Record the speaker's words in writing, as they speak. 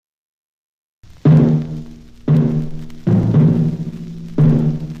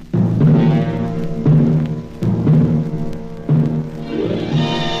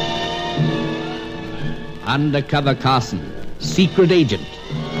Undercover Carson, secret agent.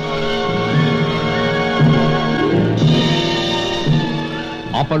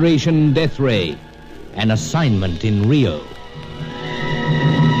 Operation Death Ray, an assignment in Rio.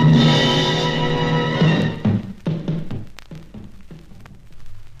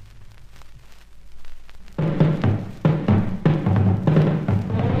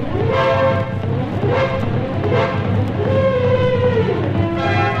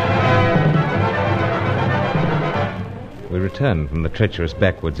 We returned from the treacherous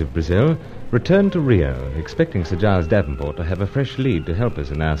backwoods of Brazil, returned to Rio, expecting Sir Giles Davenport to have a fresh lead to help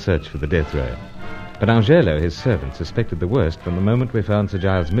us in our search for the death ray. But Angelo, his servant, suspected the worst from the moment we found Sir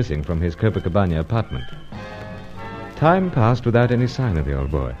Giles missing from his Copacabana apartment. Time passed without any sign of the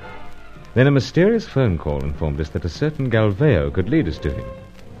old boy. Then a mysterious phone call informed us that a certain Galveo could lead us to him.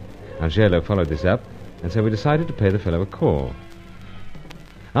 Angelo followed this up, and so we decided to pay the fellow a call.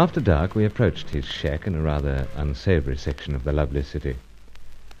 After dark, we approached his shack in a rather unsavory section of the lovely city.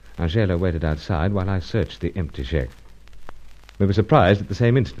 Angelo waited outside while I searched the empty shack. We were surprised at the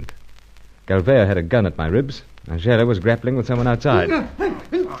same instant. Galveo had a gun at my ribs. Angelo was grappling with someone outside.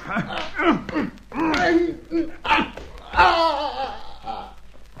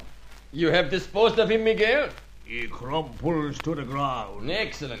 You have disposed of him, Miguel? He crumples to the ground.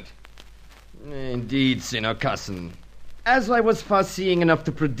 Excellent. Indeed, Senor Carson. As I was foreseeing enough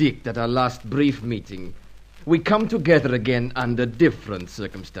to predict at our last brief meeting, we come together again under different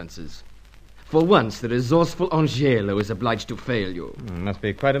circumstances. For once, the resourceful Angelo is obliged to fail you. Must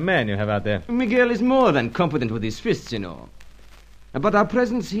be quite a man you have out there. Miguel is more than competent with his fists, you know. But our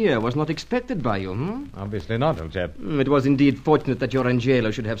presence here was not expected by you, Obviously not, old chap. It was indeed fortunate that your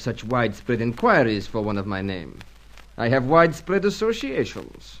Angelo should have such widespread inquiries for one of my name. I have widespread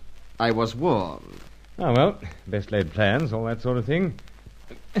associations. I was warned. Oh, well, best laid plans, all that sort of thing.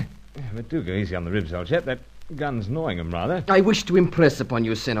 But do go easy on the ribs, old chap. That gun's gnawing him, rather. I wish to impress upon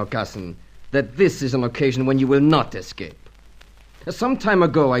you, Senor Carson, that this is an occasion when you will not escape. Some time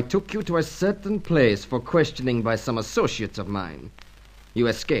ago, I took you to a certain place for questioning by some associates of mine. You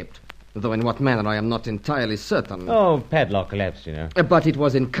escaped, though in what manner I am not entirely certain. Oh, padlock collapsed, you know. But it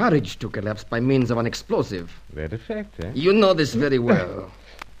was encouraged to collapse by means of an explosive. That effect, eh? You know this very well.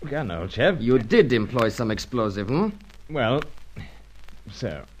 Gun, old chap. You did employ some explosive, Well,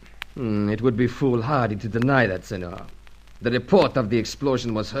 so. It would be foolhardy to deny that, Senor. The report of the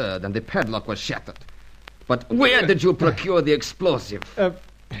explosion was heard, and the padlock was shattered. But where did you procure the explosive?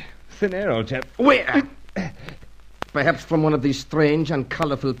 Thin air, old chap. Where? Perhaps from one of these strange and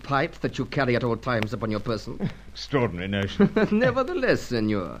colorful pipes that you carry at all times upon your person? Extraordinary notion. Nevertheless,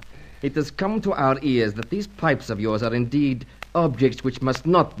 Senor, it has come to our ears that these pipes of yours are indeed objects which must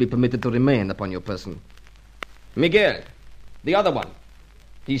not be permitted to remain upon your person. Miguel, the other one.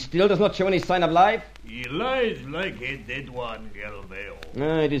 He still does not show any sign of life? He lies like a dead one, Galveo.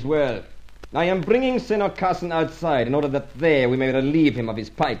 It is well. I am bringing Senor Carson outside in order that there we may relieve him of his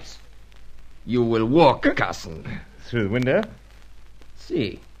pipes. You will walk, Carson. Through the window?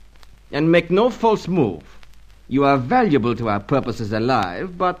 See. And make no false move. You are valuable to our purposes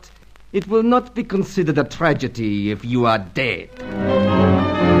alive, but it will not be considered a tragedy if you are dead.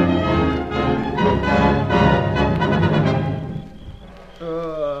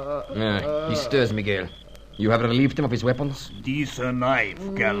 He stirs, Miguel. You have relieved him of his weapons? This a knife,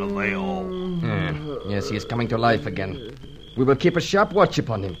 Galveo. Yes, he is coming to life again. We will keep a sharp watch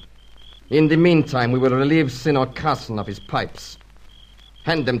upon him. In the meantime, we will relieve Senor Carson of his pipes.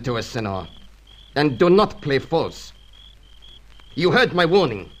 Hand them to us, Senor. And do not play false. You heard my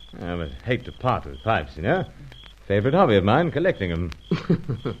warning. I would hate to part with pipes, you know. Favorite hobby of mine, collecting them.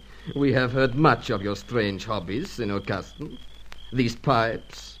 We have heard much of your strange hobbies, Senor Carson. These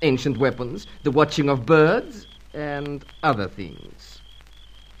pipes, ancient weapons, the watching of birds, and other things.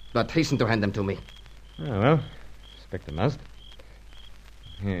 But hasten to hand them to me. Oh, well, expect I must.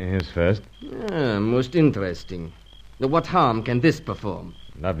 Here's first. Most interesting. What harm can this perform?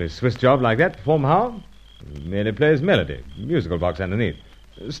 Lovely Swiss job like that. Perform harm? Merely plays melody. Musical box underneath.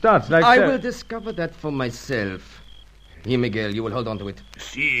 Starts like I will discover that for myself. Here, Miguel, you will hold on to it.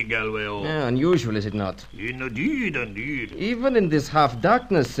 See, Galveo. Unusual, is it not? Indeed, indeed. Even in this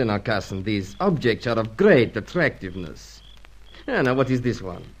half-darkness, Senor Carson, these objects are of great attractiveness. Now, what is this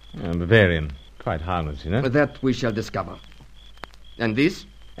one? Bavarian. Quite harmless, you know. That we shall discover. And this?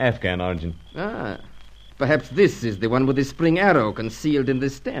 Afghan origin. Perhaps this is the one with the spring arrow concealed in the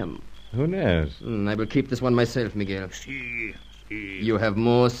stem. Who knows? I will keep this one myself, Miguel. See. You have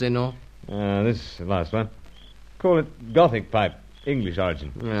more, Senor? This is the last one. Call it Gothic pipe. English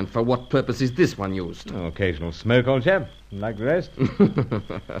origin. And for what purpose is this one used? Oh, occasional smoke, old chap, like the rest.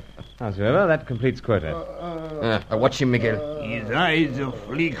 Howsoever, that completes quota. Watch him, Miguel. His eyes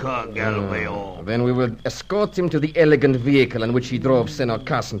flicker, Galveo. Then we will escort him to the elegant vehicle in which he drove Senor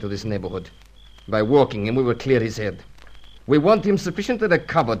Carson to this neighborhood. By walking him, we will clear his head. We want him sufficiently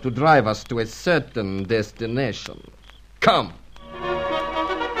recovered to drive us to a certain destination. Come.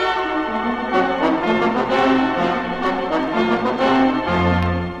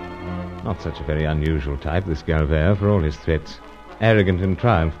 Not such a very unusual type, this Galveo, for all his threats. Arrogant in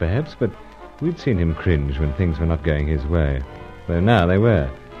triumph, perhaps, but we'd seen him cringe when things were not going his way. Though now they were.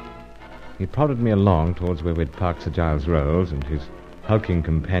 He prodded me along towards where we'd parked Sir Giles Rolls, and his hulking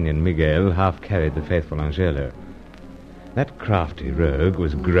companion Miguel half carried the faithful Angelo. That crafty rogue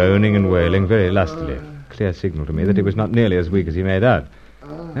was groaning and wailing very lustily. Clear signal to me that he was not nearly as weak as he made out.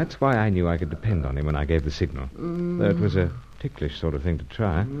 That's why I knew I could depend on him when I gave the signal, though it was a ticklish sort of thing to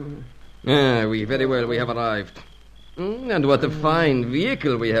try. We have arrived. And what a fine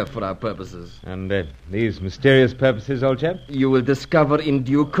vehicle we have for our purposes. And these mysterious purposes, old chap? You will discover in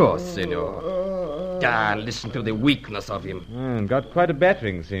due course, senor. Listen to the weakness of him. Got quite a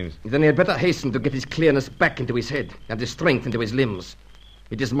battering, seems. Then he had better hasten to get his clearness back into his head and his strength into his limbs.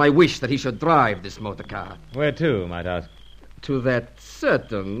 It is my wish that he should drive this motor car. Where to, might ask? To that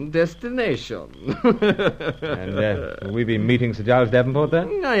certain destination. And will we be meeting Sir Giles Davenport there?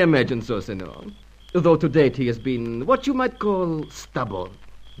 I imagine so, senor. Though to date he has been what you might call stubborn.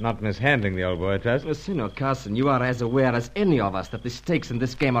 Not mishandling the old boy, I trust. Senor Carson, you are as aware as any of us that the stakes in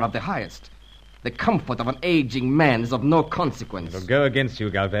this game are of the highest. The comfort of an aging man is of no consequence. It'll go against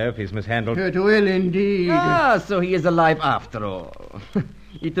you, Galveo, if he's mishandled. It will indeed. So he is alive after all.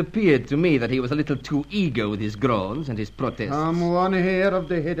 It appeared to me that he was a little too eager with his groans and his protests. One hair of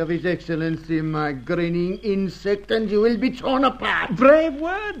the head of His Excellency, my grinning insect, and you will be torn apart. Brave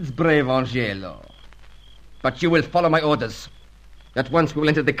words, brave Angelo. But you will follow my orders. At once we will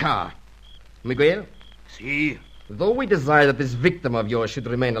enter the car. Miguel? See? Though we desire that this victim of yours should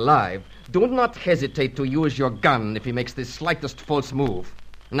remain alive, do not hesitate to use your gun if he makes the slightest false move.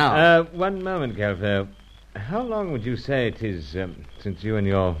 Now... One moment, Galveo. How long would you say it is since you and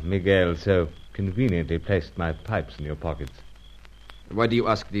your Miguel so conveniently placed my pipes in your pockets? Why do you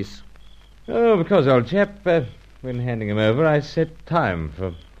ask this? Oh, because, old chap, when handing him over, I set time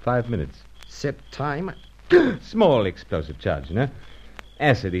for 5 minutes. Set time? Small explosive charge, you know.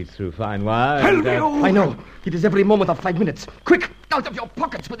 Acid eats through fine wire. Help And, you! I know. It is every moment of 5 minutes. Quick, out of your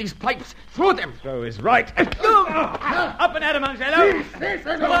pockets with these pipes. Throw them. Throw is right. Up and at him, Angelo.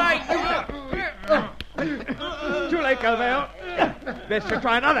 Too late, Galveo. Best to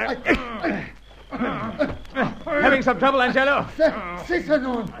try another. Having some trouble, Angelo? Si,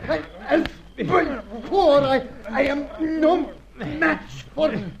 senor. Poor, I am no match for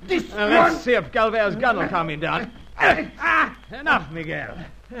this one. Let's see if Galveo's gun will calm him down. Enough, Miguel.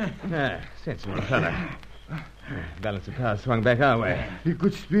 Sensible fellow. Balance of power swung back our way. The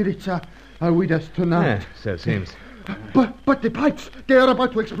good spirits are with us tonight. So it seems. But the pipes, they are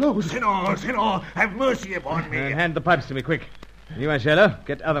about to explode. Senor, have mercy upon me. Hand the pipes to me, quick. You, Angelo,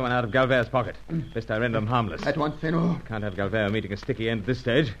 get the other one out of Galveo's pocket. Best I render them harmless. At once, senor. Can't have Galveo meeting a sticky end at this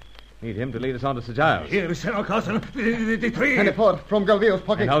stage. Need him to lead us on to Sir Giles. Here, Senor Carson, the tree. And a four from Galveo's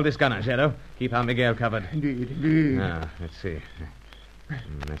pocket. And hold this gun, Angelo. Keep our Miguel covered. Indeed. Now, let's see.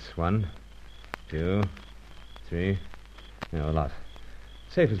 That's 1, 2, 3. No, a lot.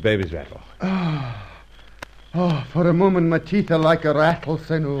 Safe as baby's rattle. Oh, for a moment my teeth are like a rattle,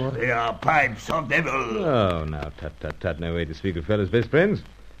 senor. They are pipes of devil. Oh, now, tut. No way to speak of fellows' best friends.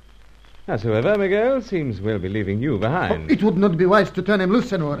 Howsoever, Miguel seems we'll be leaving you behind. It would not be wise to turn him loose,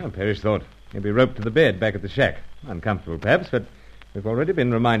 senor. Oh, perish thought. He'll be roped to the bed back at the shack. Uncomfortable, perhaps, but we've already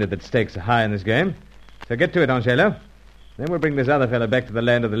been reminded that stakes are high in this game. So get to it, Angelo. Then we'll bring this other fellow back to the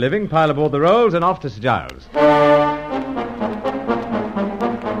land of the living, pile aboard the rolls, and off to Sir Giles.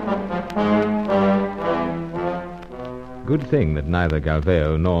 Good thing that neither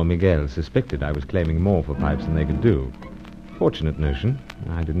Galveo nor Miguel suspected I was claiming more for pipes than they could do. Fortunate notion.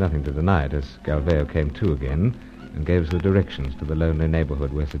 I did nothing to deny it as Galveo came to again and gave us the directions to the lonely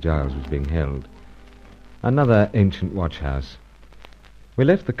neighborhood where Sir Giles was being held. Another ancient watch house. We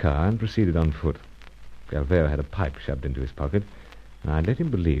left the car and proceeded on foot. Galveo had a pipe shoved into his pocket, and I let him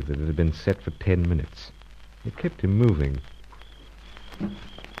believe that it had been set for 10 minutes. It kept him moving.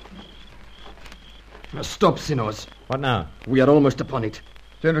 Now stop, senors. What now? We are almost upon it.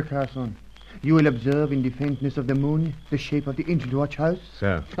 Senor Carson, you will observe in the faintness of the moon the shape of the ancient watch house?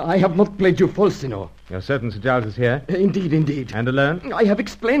 So, I have not played you false, senor. you're certain Sir Giles is here? Indeed. And alone? I have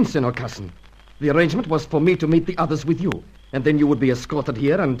explained, Senor Carson. The arrangement was for me to meet the others with you, and then you would be escorted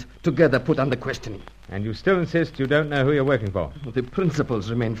here and together put under questioning. And you still insist you don't know who you're working for? The principals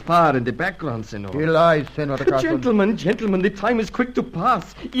remain far in the background, Senor. He lies, Senor Carson. Gentlemen, the time is quick to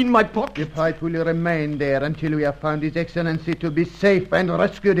pass. In my pocket. The pipe will remain there until we have found His Excellency to be safe and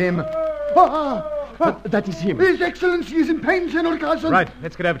rescued him. That is him. His Excellency is in pain, Senor Carson. Right,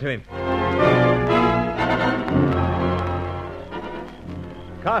 let's get over to him.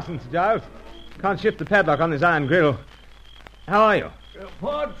 Carson, Sir Giles. Can't shift the padlock on this iron grill. How are you?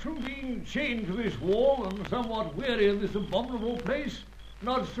 Apart from being chained to this wall and somewhat weary of this abominable place,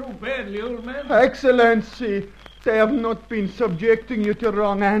 not so badly, old man. Excellency, they have not been subjecting you to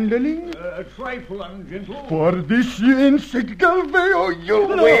wrong handling? A trifle ungentle. For this you insect, Galveo, you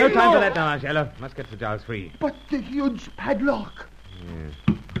will. No time for that now, Angelo. Must get Sir Giles free. But the huge padlock.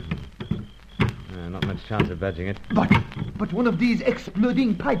 Not much chance of budging it. But one of these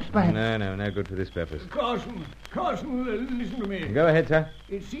exploding pipes, perhaps. No good for this purpose. Carson, listen to me. Go ahead, sir.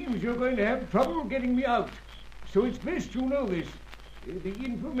 It seems you're going to have trouble getting me out. So it's best you know this. The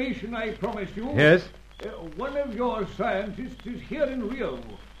information I promised you... Yes? One of your scientists is here in Rio.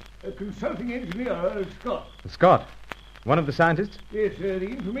 A consulting engineer, Scott. Scott? One of the scientists? Yes, the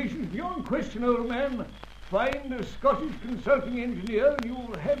information's beyond question, old man. Find a Scottish consulting engineer and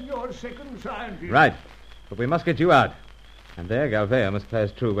you'll have your second scientist. Right. But we must get you out. And there, Galveo must play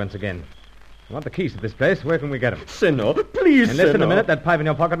us true once again. I want the keys to this place. Where can we get them? Senor, please, In less than a minute, that pipe in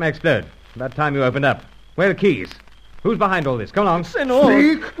your pocket may explode. About time you opened up. Where are the keys? Who's behind all this? Come along.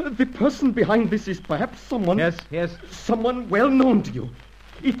 Senor, the person behind this is perhaps someone... Yes? Someone well known to you.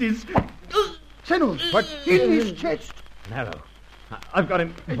 It is... Senor, What? in his chest. Narrow. I've got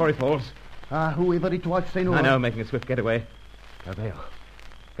him before he falls. Whoever it was, Senor. I know, making a swift getaway.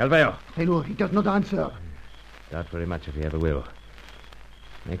 Galveo. Senor, he does not answer. Doubt very much if he ever will.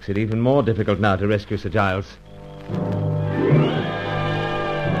 Makes it even more difficult now to rescue Sir Giles.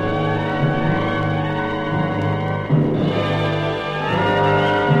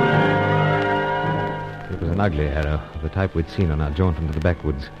 It was an ugly arrow, of the type we'd seen on our jaunt into the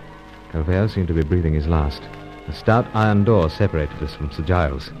backwoods. Galveo seemed to be breathing his last. A stout iron door separated us from Sir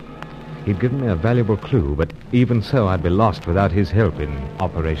Giles. He'd given me a valuable clue, but even so I'd be lost without his help in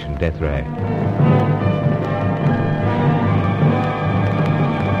Operation Death Ray.